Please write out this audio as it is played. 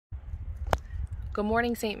Good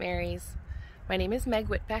morning, St. Mary's. My name is Meg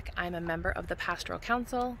Whitbeck. I'm a member of the Pastoral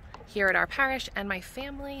Council here at our parish, and my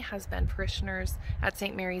family has been parishioners at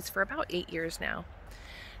St. Mary's for about 8 years now.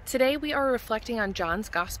 Today we are reflecting on John's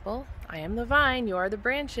Gospel. I am the vine, you are the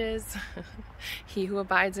branches. He who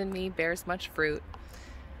abides in me bears much fruit.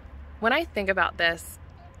 When I think about this,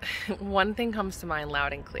 one thing comes to mind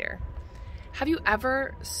loud and clear. Have you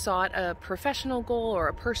ever sought a professional goal or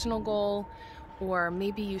a personal goal? Or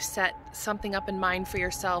maybe you set something up in mind for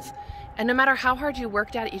yourself, and no matter how hard you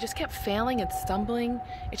worked at it, you just kept failing and stumbling.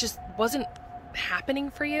 It just wasn't happening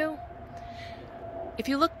for you. If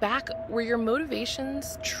you look back, were your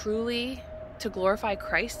motivations truly to glorify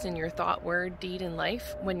Christ in your thought, word, deed, and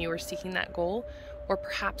life when you were seeking that goal? Or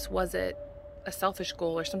perhaps was it a selfish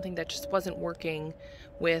goal or something that just wasn't working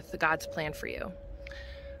with God's plan for you?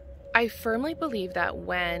 I firmly believe that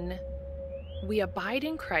when we abide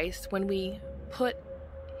in Christ, when we put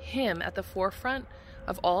Him at the forefront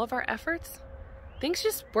of all of our efforts, things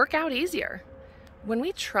just work out easier. When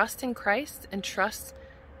we trust in Christ and trust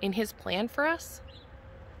in His plan for us,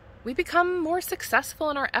 we become more successful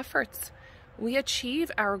in our efforts. We achieve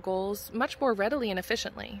our goals much more readily and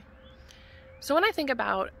efficiently. So when I think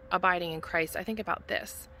about abiding in Christ, I think about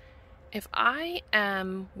this. If I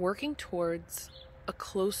am working towards a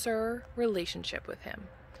closer relationship with Him,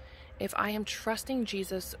 if I am trusting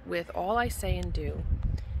Jesus with all I say and do,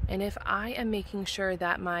 and if I am making sure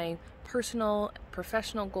that my personal,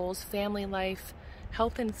 professional goals, family life,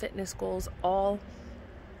 health and fitness goals all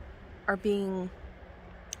are being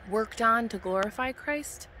worked on to glorify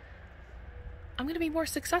Christ, I'm going to be more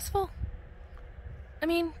successful. I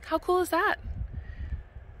mean, how cool is that?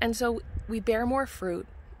 And so we bear more fruit,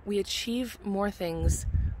 we achieve more things,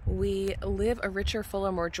 we live a richer,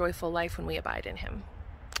 fuller, more joyful life when we abide in Him.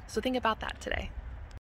 So think about that today.